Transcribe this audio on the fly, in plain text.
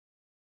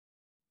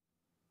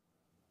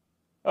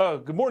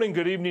Good morning,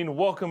 good evening.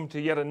 Welcome to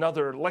yet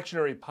another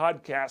lectionary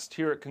podcast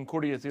here at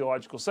Concordia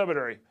Theological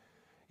Seminary.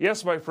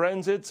 Yes, my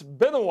friends, it's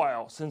been a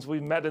while since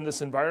we've met in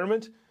this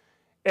environment,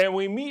 and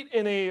we meet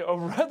in a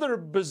rather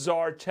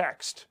bizarre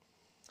text.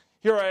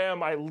 Here I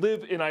am, I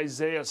live in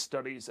Isaiah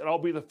studies, and I'll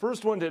be the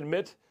first one to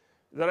admit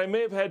that I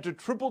may have had to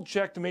triple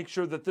check to make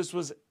sure that this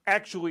was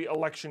actually a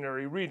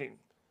lectionary reading.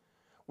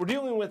 We're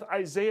dealing with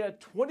Isaiah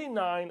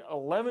 29,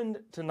 11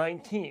 to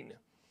 19,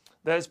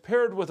 that is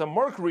paired with a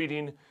Mark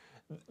reading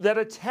that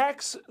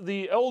attacks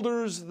the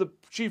elders, the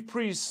chief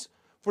priests,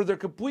 for their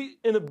complete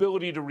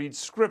inability to read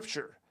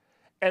Scripture.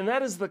 And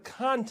that is the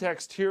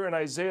context here in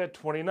Isaiah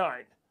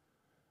 29.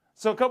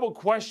 So a couple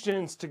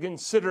questions to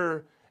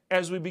consider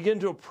as we begin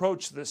to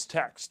approach this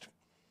text.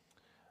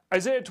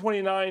 Isaiah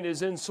 29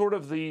 is in sort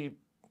of the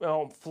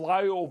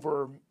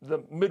flyover, the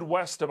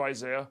Midwest of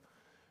Isaiah,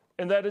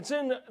 and that it's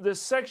in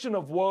this section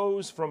of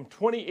woes from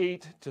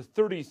 28 to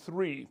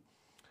 33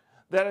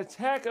 that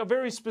attack a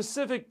very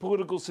specific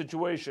political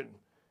situation,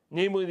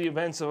 namely the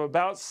events of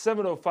about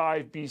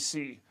 705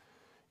 BC,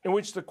 in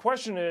which the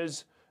question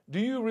is, do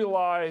you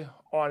rely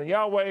on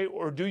Yahweh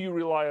or do you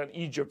rely on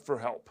Egypt for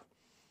help?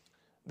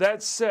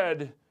 That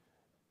said,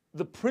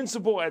 the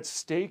principle at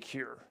stake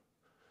here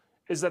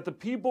is that the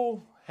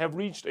people have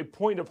reached a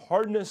point of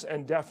hardness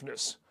and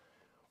deafness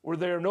where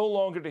they are no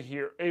longer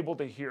able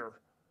to hear.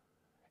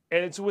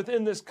 And it's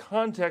within this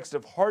context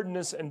of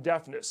hardness and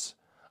deafness,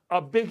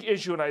 a big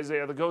issue in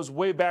Isaiah that goes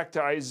way back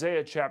to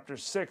Isaiah chapter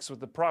 6 with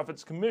the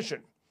prophet's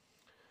commission,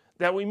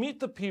 that we meet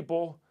the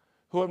people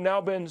who have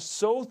now been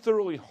so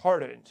thoroughly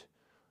hardened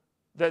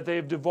that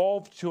they've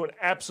devolved to an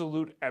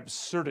absolute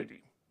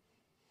absurdity.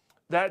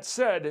 That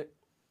said,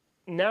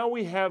 now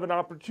we have an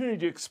opportunity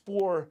to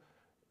explore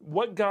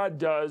what God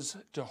does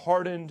to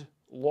hardened,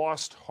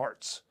 lost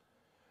hearts.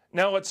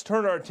 Now let's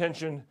turn our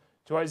attention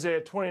to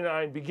Isaiah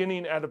 29,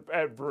 beginning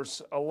at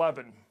verse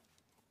 11.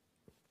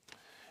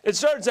 It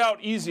starts out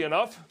easy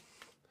enough.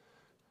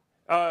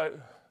 Vatehi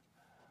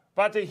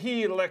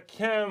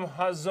lekem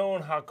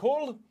hazon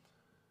hakol.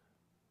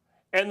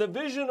 And the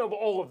vision of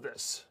all of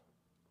this,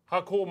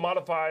 hakol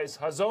modifies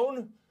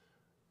hazon,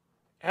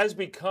 has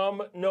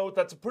become, note,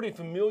 that's a pretty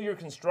familiar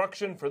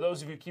construction for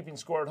those of you keeping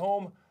score at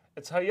home.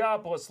 It's haya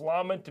plus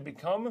lamed, to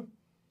become.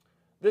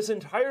 This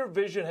entire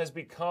vision has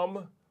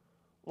become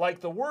like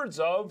the words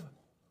of,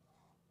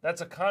 that's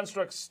a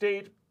construct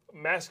state,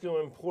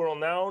 masculine plural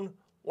noun,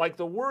 like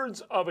the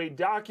words of a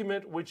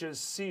document which is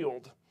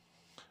sealed.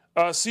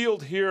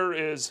 Sealed here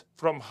is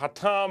from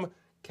hatam,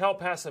 cal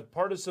passive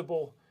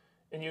participle,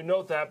 and you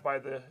note that by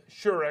the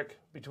shurek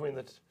between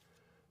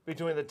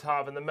the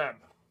tav and the mem.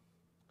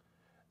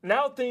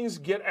 Now things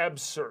get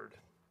absurd,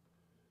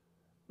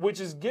 which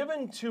is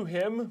given to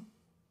him,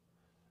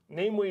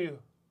 namely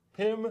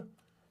him,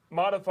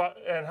 modify,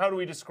 and how do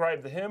we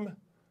describe the him?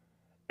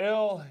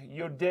 El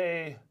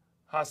Yodei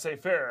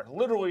HaSefer,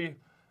 literally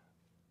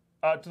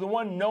to the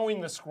one knowing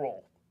the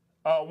scroll,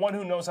 one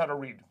who knows how to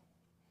read,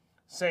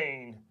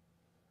 saying,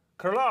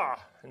 Kara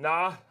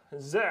na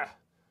zeh.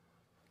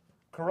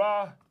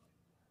 Kara,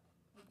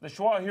 the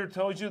Shua here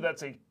tells you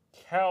that's a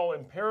cal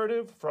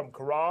imperative from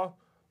Kara.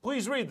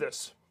 Please read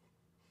this.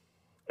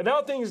 And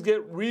now things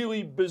get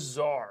really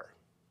bizarre.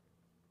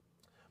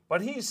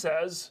 But he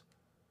says,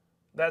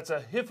 that's a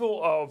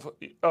hifel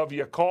of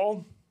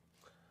Yakal.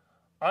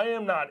 I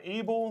am not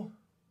able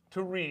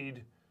to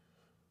read.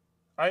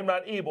 I am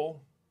not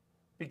able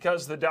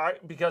because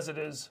it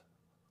is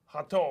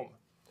hatom.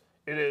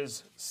 It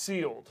is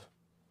sealed.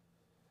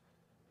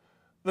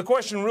 The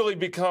question really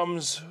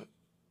becomes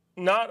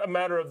not a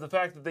matter of the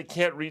fact that they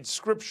can't read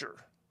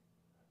Scripture,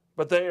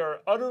 but they are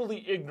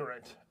utterly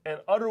ignorant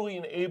and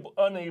utterly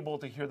unable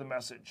to hear the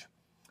message.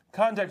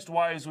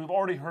 Context-wise, we've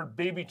already heard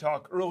baby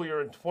talk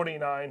earlier in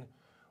 29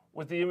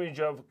 with the image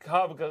of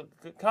kav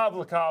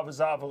l'kav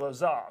zav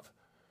l'zav.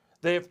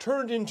 They have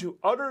turned into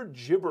utter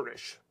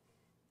gibberish.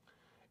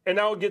 And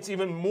now it gets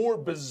even more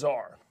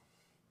bizarre.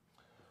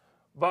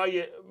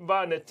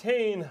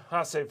 Vanetain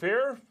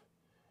hasefer,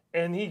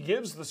 and he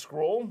gives the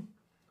scroll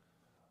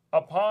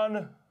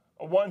upon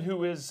one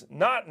who is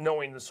not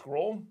knowing the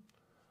scroll.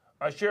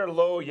 Asher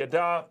lo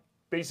yada,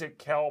 basic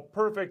cal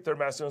perfect, they're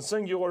masculine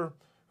singular,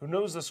 who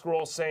knows the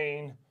scroll,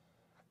 saying,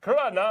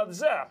 Kara na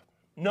zeh.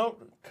 No,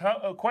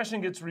 a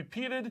question gets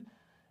repeated,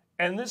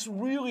 and this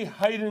really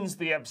heightens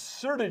the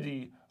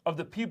absurdity of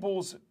the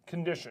people's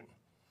condition.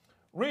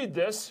 Read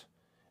this,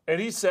 and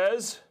he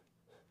says,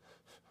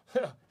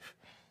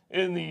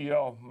 in the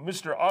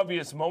Mr.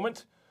 Obvious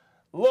moment,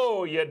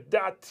 Lo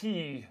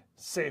yadati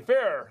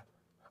sefer,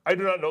 I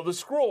do not know the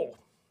scroll.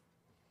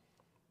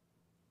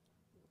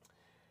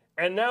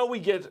 And now we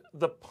get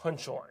the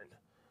punchline.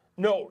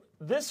 Note,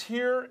 this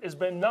here has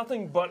been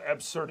nothing but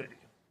absurdity.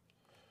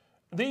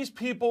 These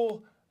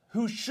people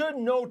who should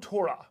know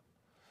Torah,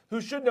 who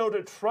should know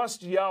to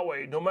trust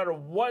Yahweh no matter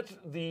what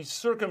the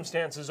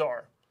circumstances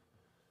are,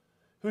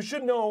 who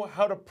should know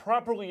how to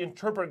properly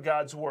interpret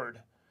God's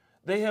word,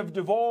 they have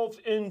devolved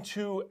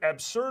into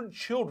absurd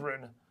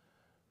children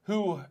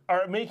who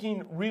are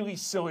making really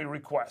silly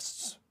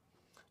requests.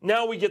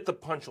 Now we get the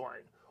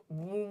punchline.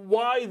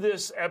 Why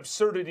this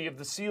absurdity of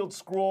the sealed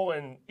scroll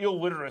and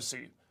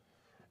illiteracy?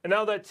 And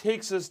now that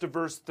takes us to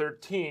verse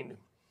 13.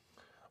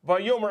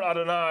 Vayomer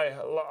Adonai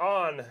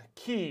la'an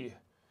ki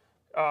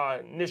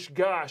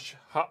nishgash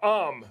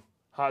ha'am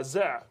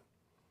hazeh.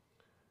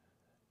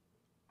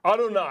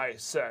 Adonai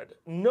said.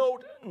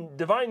 Note,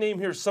 divine name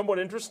here is somewhat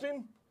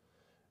interesting.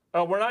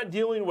 We're not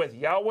dealing with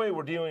Yahweh,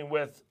 we're dealing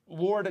with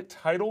Lord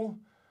title.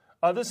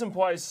 This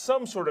implies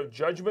some sort of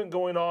judgment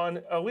going on,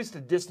 at least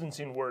a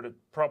distancing word,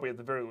 probably at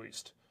the very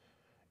least.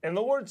 And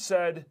the Lord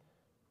said,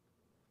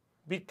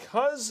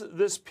 because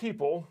this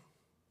people,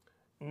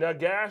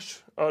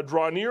 Nagash,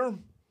 draw near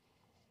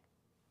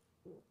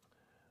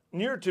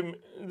to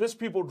this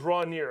people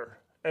draw near.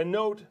 And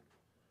note,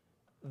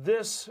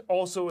 this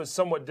also is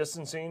somewhat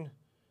distancing.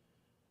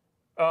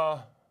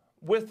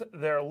 With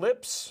their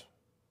lips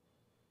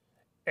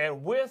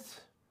and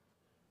with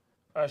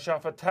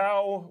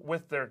shafatau,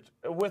 with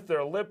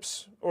their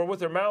lips, or with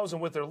their mouths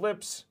and with their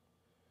lips,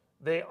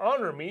 they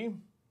honor me.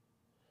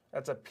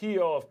 That's a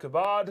pio of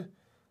kavod,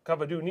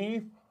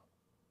 kavaduni,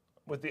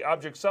 with the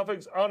object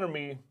suffix, honor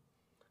me.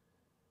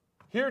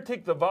 Here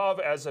take the vav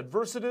as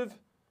adversative,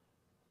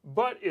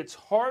 but its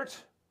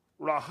heart,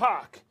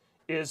 rahak,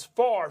 is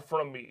far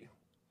from me.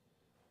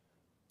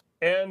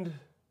 And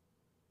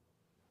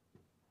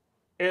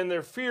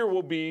their fear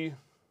will be.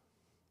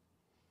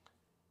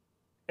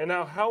 And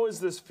now, how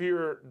is this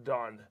fear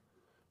done?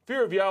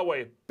 Fear of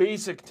Yahweh,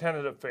 basic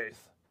tenet of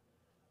faith.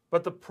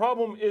 But the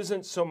problem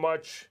isn't so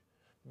much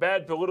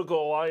bad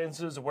political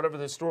alliances or whatever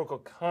the historical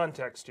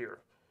context here.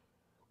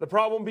 The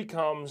problem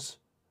becomes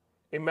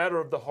a matter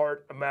of the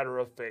heart, a matter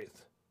of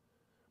faith.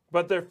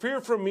 But their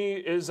fear from me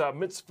is a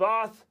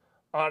mitzvath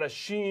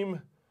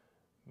anashim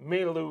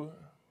melumada,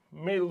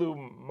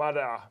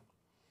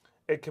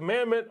 a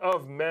commandment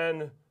of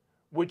men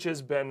which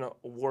has been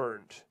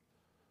learned.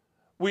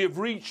 We have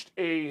reached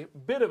a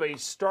bit of a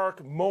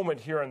stark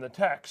moment here in the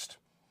text.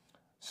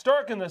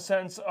 Stark in the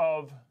sense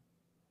of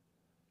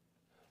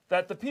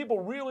that the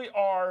people really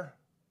are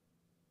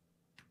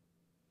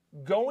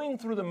going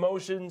through the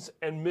motions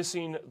and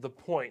missing the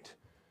point.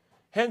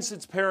 Hence,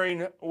 it's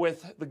pairing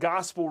with the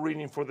gospel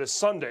reading for this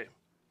Sunday.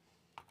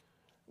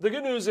 The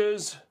good news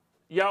is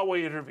Yahweh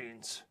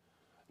intervenes.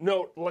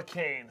 Note,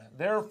 lakain,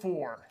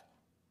 therefore,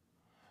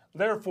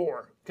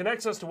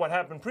 connects us to what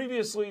happened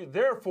previously.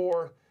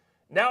 Therefore,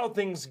 now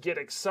things get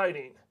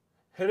exciting.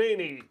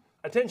 Haneni,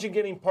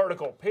 attention-getting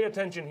particle. Pay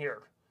attention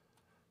here.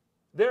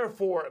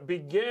 Therefore,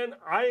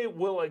 I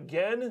will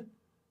again.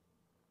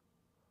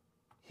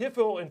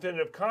 Hifil,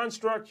 infinitive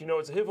construct. You know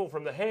it's a hifil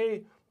from the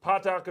hey.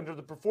 Patak under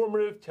the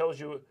performative tells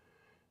you,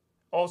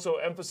 also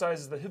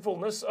emphasizes the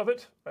hifilness of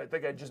it. I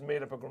think I just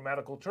made up a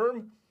grammatical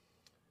term.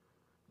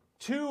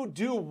 To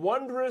do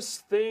wondrous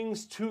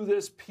things to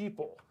this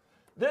people.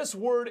 This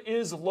word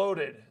is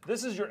loaded.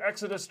 This is your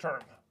Exodus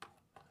term.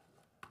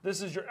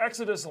 This is your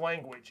Exodus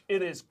language.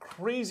 It is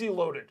crazy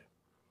loaded.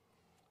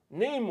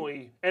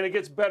 Namely, and it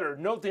gets better,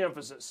 note the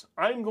emphasis,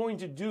 I'm going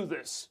to do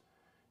this.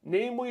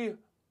 Namely,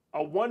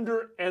 a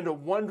wonder and a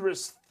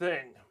wondrous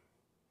thing.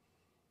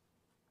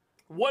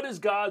 What is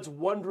God's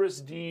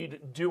wondrous deed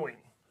doing?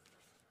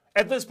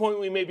 At this point,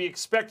 we may be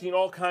expecting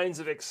all kinds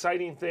of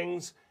exciting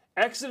things.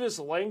 Exodus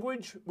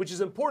language, which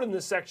is important in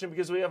this section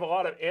because we have a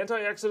lot of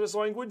anti-Exodus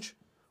language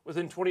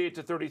within 28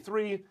 to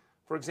 33.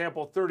 For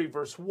example, 30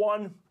 verse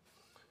 1.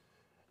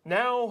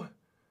 Now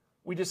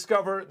we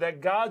discover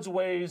that God's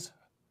ways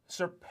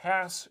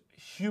surpass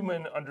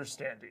human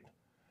understanding.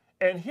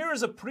 And here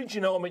is a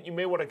preaching element you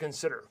may want to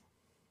consider.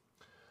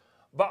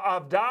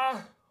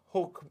 Ba'avdah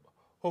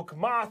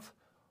hokmath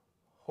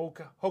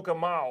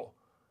hokamau,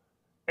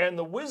 and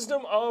the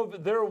wisdom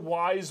of their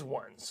wise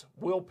ones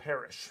will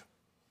perish.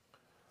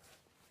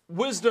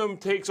 Wisdom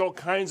takes all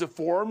kinds of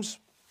forms.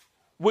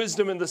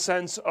 Wisdom in the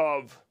sense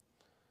of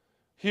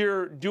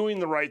here doing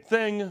the right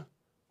thing,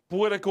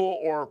 political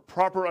or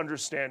proper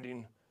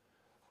understanding.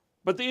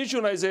 But the issue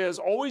in Isaiah has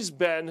always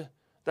been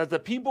that the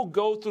people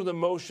go through the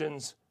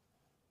motions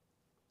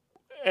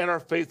and are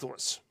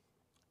faithless.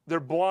 They're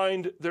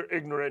blind, they're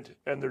ignorant,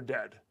 and they're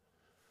dead.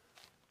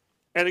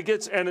 And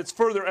it's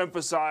further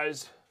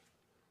emphasized,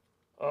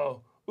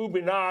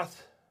 ubinath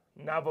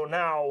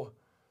navonau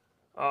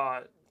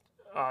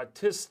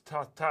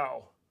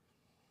tistatau,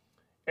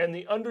 and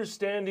the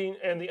understanding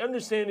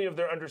of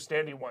their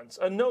understanding ones.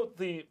 Note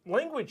the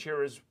language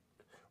here is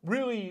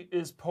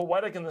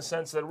poetic in the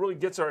sense that it really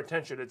gets our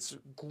attention. It's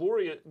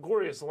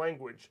glorious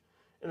language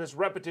in this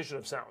repetition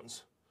of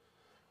sounds.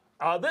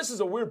 This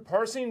is a weird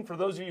parsing for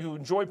those of you who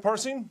enjoy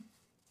parsing,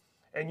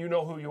 and you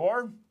know who you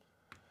are.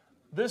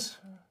 This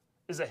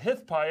is a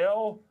hith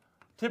pael.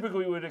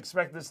 Typically, we would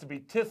expect this to be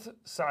tith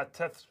sa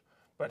teth,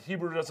 but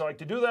Hebrew doesn't like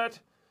to do that.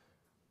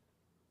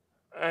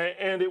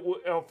 And it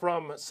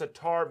from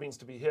satar means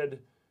to be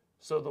hid.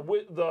 So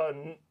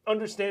the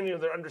understanding of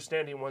their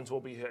understanding ones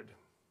will be hid.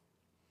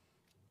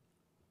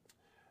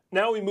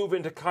 Now we move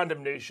into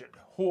condemnation.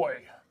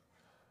 Hoi.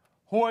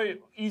 Hoi,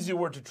 easy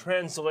word to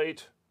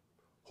translate.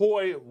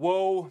 Hoi,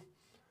 woe.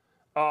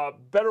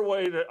 Better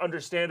way to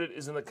understand it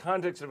is in the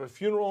context of a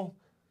funeral.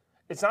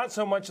 It's not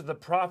so much that the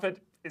prophet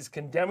is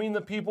condemning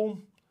the people.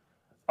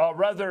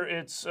 Rather,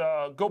 it's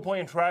go play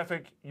in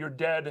traffic, you're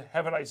dead,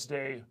 have a nice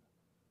day,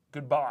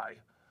 goodbye.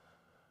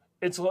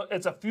 It's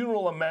a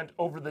funeral lament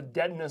over the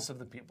deadness of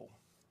the people.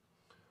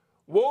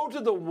 Woe to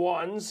the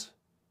ones,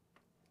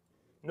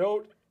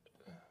 note,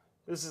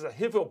 this is a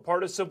hifil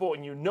participle,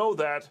 and you know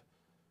that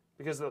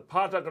because of the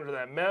patak under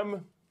that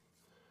mem.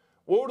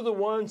 Woe to the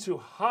ones who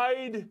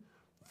hide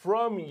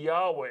from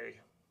Yahweh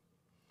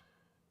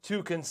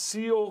to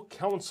conceal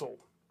counsel.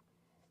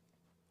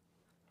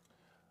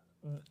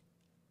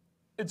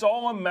 It's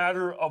all a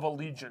matter of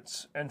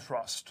allegiance and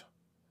trust.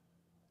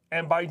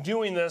 And by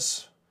doing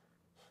this,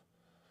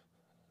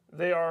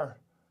 they are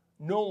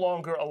no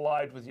longer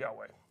allied with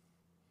Yahweh.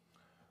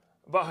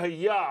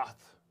 Vahayath,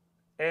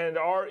 and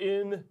are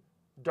in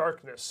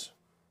darkness,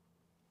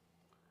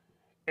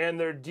 and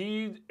their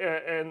deeds.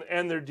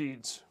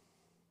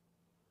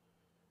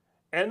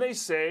 And they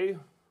say,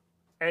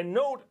 and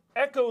note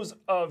echoes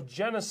of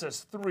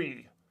Genesis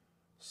 3,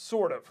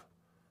 sort of.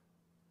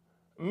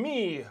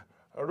 Mi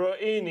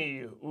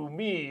ro'eni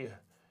umi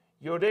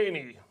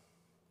yodeni.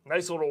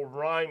 Nice little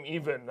rhyme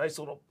even, nice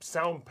little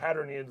sound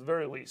patterning at the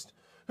very least.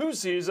 Who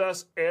sees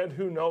us and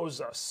who knows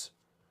us?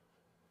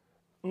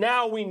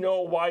 Now we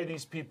know why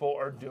these people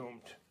are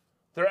doomed.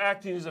 They're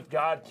acting as if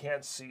God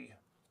can't see.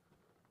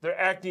 They're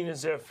acting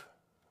as if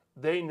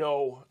they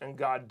know and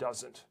God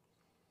doesn't.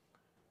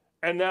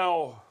 And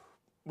now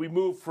we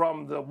move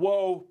from the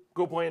woe,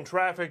 go play in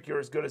traffic, you're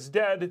as good as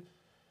dead,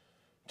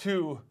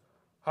 to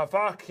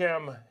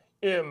hafachem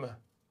im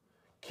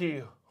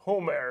ki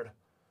homer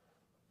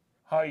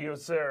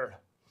ha-yotzer.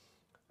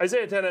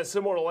 Isaiah 10 has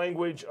similar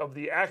language of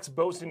the axe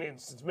boasting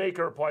against its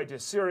maker applied to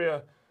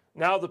Syria.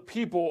 Now the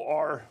people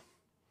are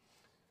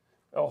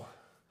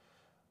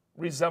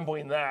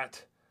resembling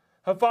that.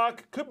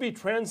 Hafak could be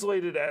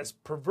translated as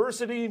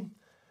perversity.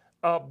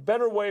 A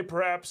better way,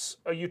 perhaps,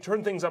 you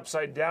turn things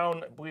upside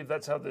down. I believe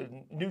that's how the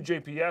new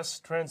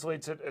JPS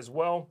translates it as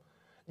well.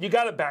 You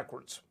got it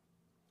backwards.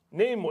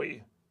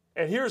 Namely,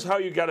 and here's how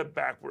you got it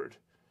backward.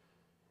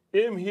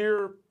 Im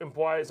here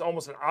implies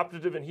almost an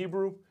optative in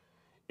Hebrew.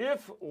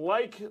 If,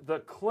 like the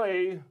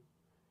clay,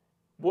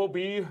 will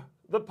be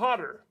the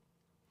potter.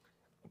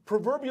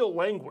 Proverbial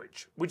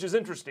language, which is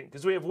interesting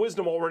because we have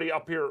wisdom already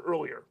up here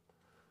earlier.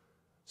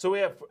 So we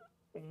have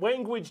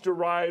language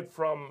derived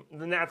from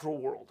the natural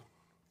world.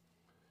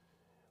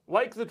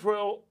 Like the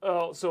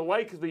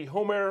like the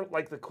Homer,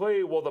 like the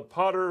clay, well, the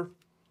potter,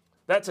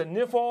 that's a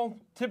nifal.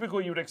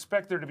 Typically, you would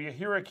expect there to be a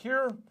hirik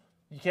here.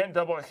 You can't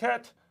double a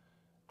het.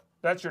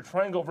 That's your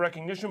triangle of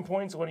recognition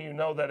points when you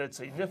know that it's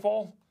a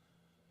nifal.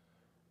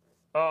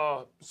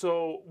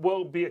 So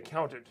will be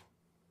accounted.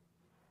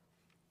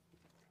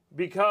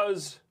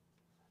 Because,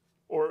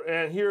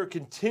 and here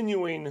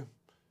continuing,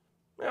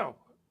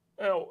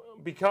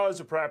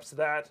 because or perhaps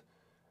that,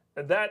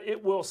 and that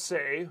it will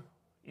say,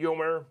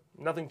 Yomer,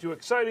 nothing too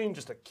exciting,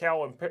 just a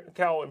cal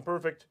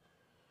imperfect,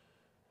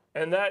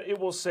 and that it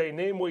will say,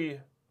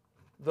 namely,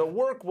 the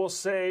work will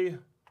say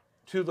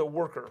to the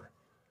worker.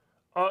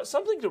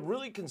 Something to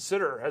really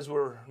consider as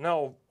we're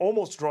now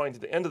almost drawing to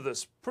the end of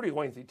this pretty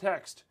lengthy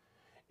text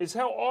is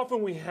how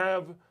often we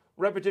have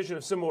repetition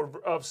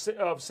of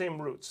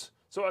same roots.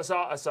 So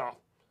asa.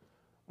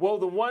 Well,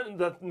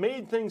 the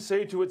made thing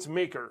say to its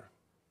maker,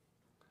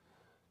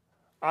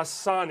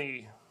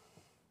 asani.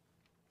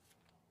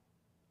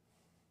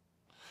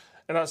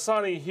 And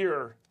asani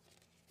here,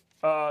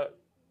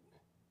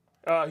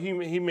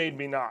 he made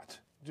me not.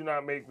 Do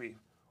not make me.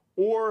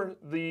 Or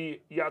the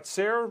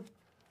yatser,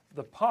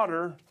 the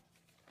potter,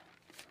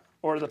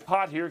 or the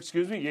pot here,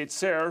 excuse me,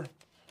 yatser.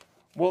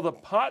 Will the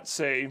pot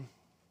say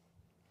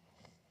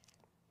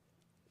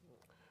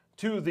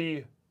to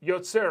the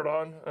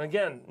yotzeron? And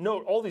again,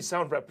 note all these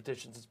sound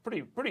repetitions. It's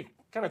pretty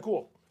kind of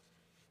cool.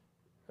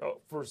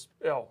 First,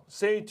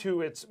 say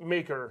to its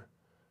maker,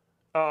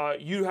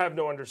 you have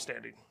no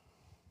understanding.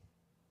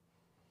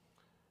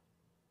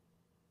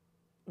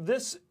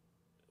 This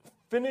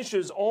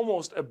finishes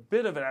almost a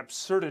bit of an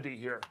absurdity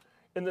here,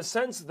 in the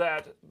sense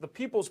that the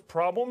people's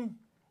problem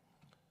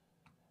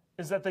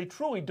is that they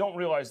truly don't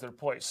realize their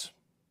place.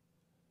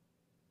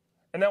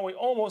 And now we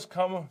almost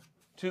come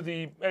to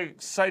the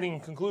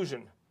exciting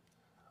conclusion.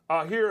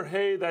 Here,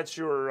 hey, that's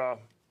your,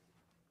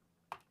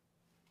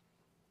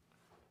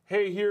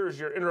 hey, here's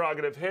your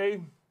interrogative,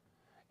 hey,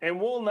 and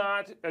will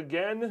not,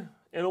 again,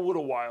 in a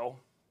little while,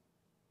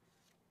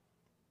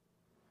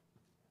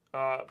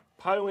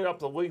 piling up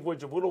the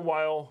language of a little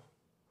while.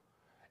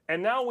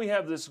 And now we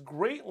have this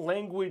great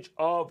language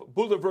of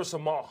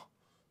bouleversement,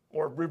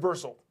 or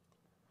reversal.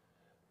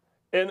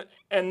 And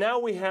now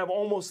we have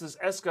almost this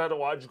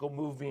eschatological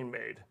move being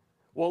made.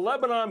 Will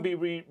Lebanon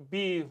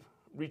be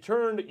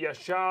returned,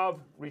 Yeshav,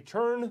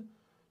 return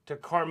to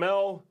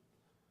Carmel?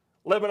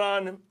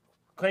 Lebanon,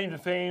 claim to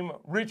fame,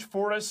 rich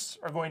forests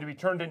are going to be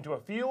turned into a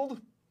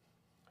field,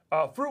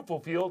 a fruitful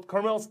field.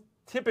 Carmel's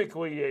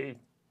typically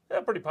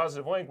a pretty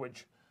positive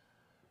language.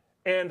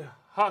 And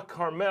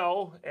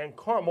Ha-Carmel and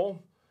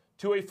Carmel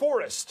to a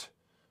forest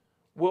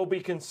will be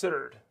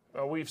considered.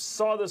 We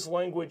saw this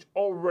language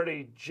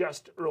already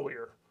just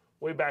earlier,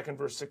 way back in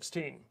verse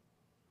 16.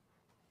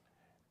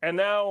 And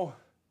now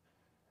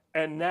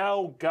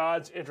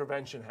God's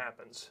intervention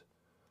happens.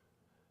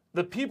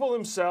 The people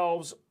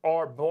themselves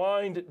are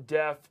blind,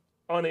 deaf,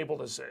 unable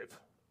to save.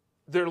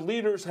 Their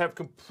leaders have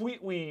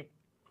completely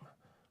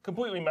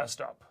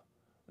messed up.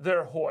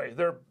 They're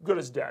they're good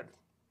as dead.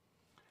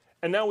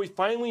 And now we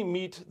finally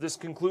meet this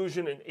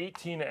conclusion in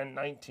 18 and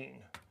 19,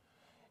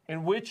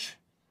 in which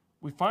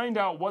we find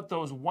out what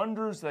those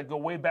wonders that go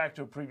way back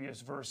to a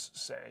previous verse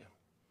say.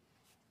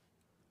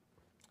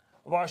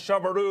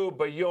 Vashabaru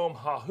bayom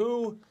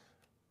hahu,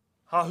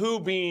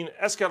 hahu being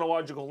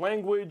eschatological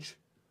language,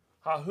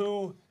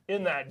 hahu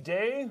in that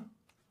day.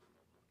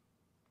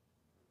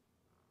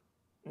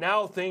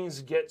 Now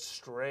things get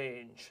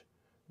strange.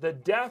 The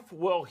deaf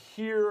will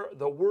hear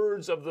the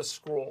words of the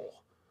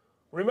scroll.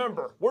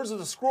 Remember, words of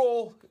the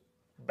scroll,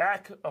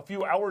 back a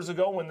few hours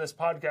ago when this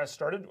podcast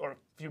started, or a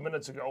few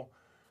minutes ago,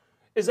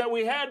 is that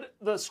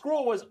the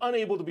scroll was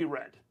unable to be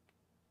read.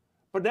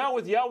 But now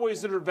with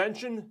Yahweh's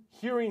intervention,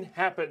 hearing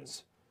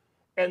happens,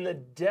 and the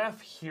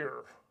deaf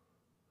hear,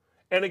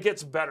 and it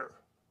gets better.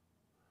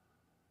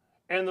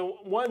 And the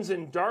ones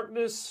in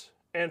darkness,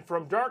 and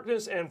from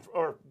darkness,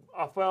 or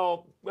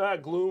afel,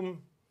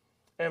 gloom,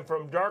 and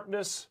from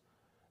darkness,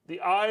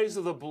 the eyes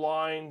of the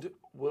blind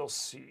will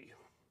see.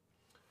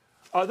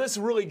 This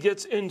really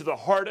gets into the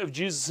heart of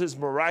Jesus'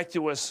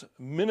 miraculous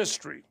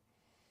ministry,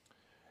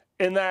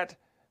 in that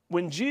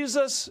when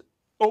Jesus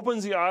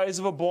opens the eyes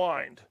of a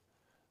blind,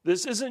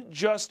 this isn't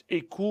just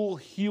a cool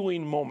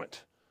healing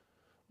moment.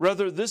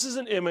 Rather, this is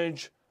an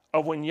image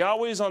of when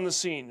Yahweh is on the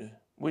scene,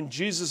 when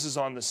Jesus is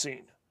on the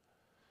scene.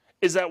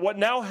 Is that what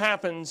now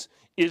happens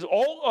is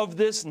all of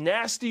this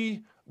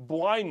nasty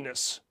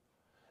blindness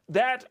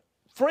that,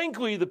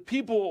 frankly, the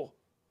people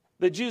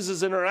that Jesus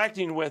is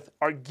interacting with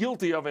are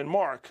guilty of in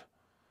Mark,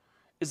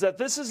 is that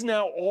this is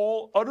now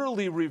all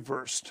utterly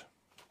reversed.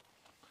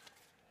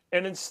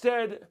 And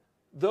instead,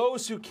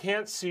 those who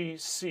can't see,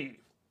 see.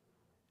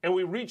 And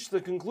we reach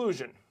the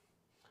conclusion.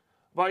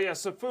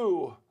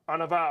 Vayasafu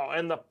anavau,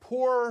 and the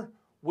poor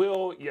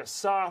will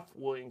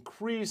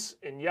increase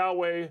in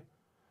Yahweh.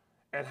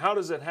 And how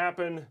does it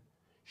happen?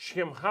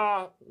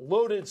 Shemha,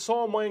 loaded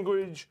psalm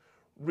language,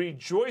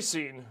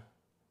 rejoicing.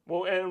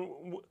 Well,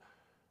 and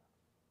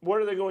what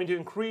are they going to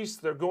increase?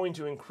 They're going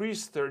to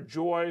increase their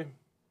joy.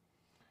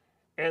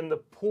 And the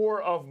poor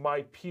of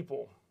my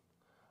people,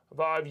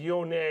 Vav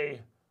Yoneh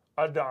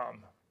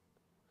Adam.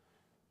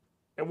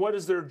 And what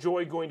is their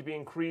joy going to be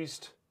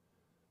increased?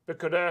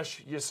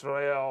 B'Kadesh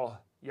Yisrael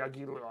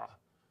Yagilah.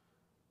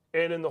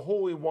 And in the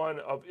Holy One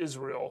of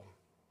Israel,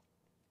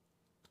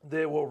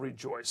 they will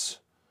rejoice.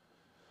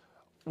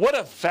 What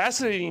a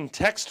fascinating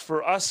text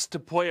for us to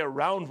play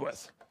around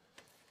with.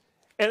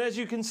 And as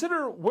you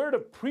consider where to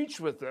preach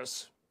with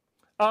this,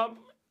 a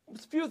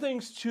few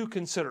things to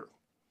consider.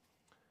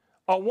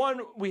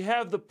 One, we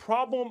have the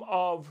problem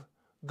of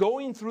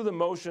going through the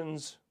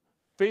motions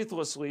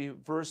faithlessly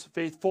versus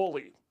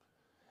faithfully,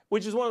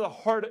 which is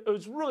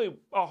it's really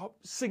a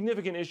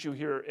significant issue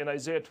here in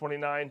Isaiah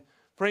 29.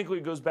 Frankly,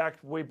 it goes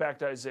way back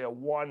to Isaiah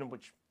 1,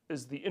 which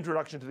is the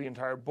introduction to the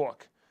entire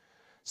book.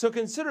 So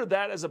consider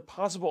that as a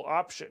possible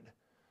option.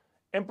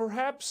 And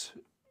perhaps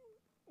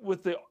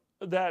with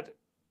that,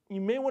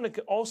 you may want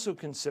to also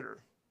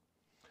consider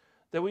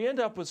that we end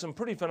up with some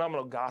pretty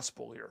phenomenal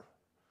gospel here.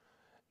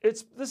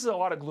 This is a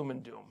lot of gloom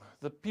and doom.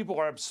 The people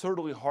are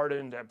absurdly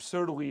hardened,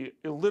 absurdly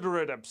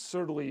illiterate,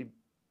 absurdly,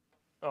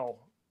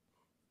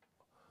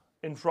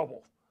 in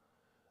trouble.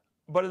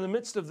 But in the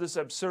midst of this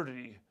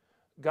absurdity,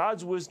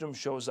 God's wisdom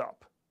shows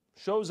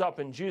up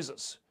in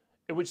Jesus,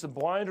 in which the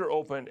blind are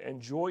opened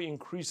and joy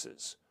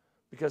increases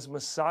because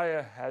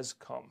Messiah has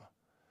come.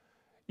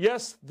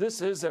 Yes,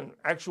 this is an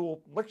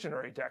actual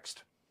lectionary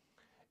text.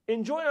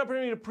 Enjoy an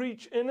opportunity to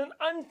preach in an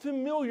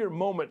unfamiliar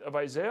moment of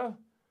Isaiah,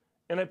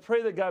 and I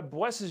pray that God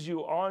blesses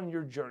you on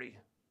your journey.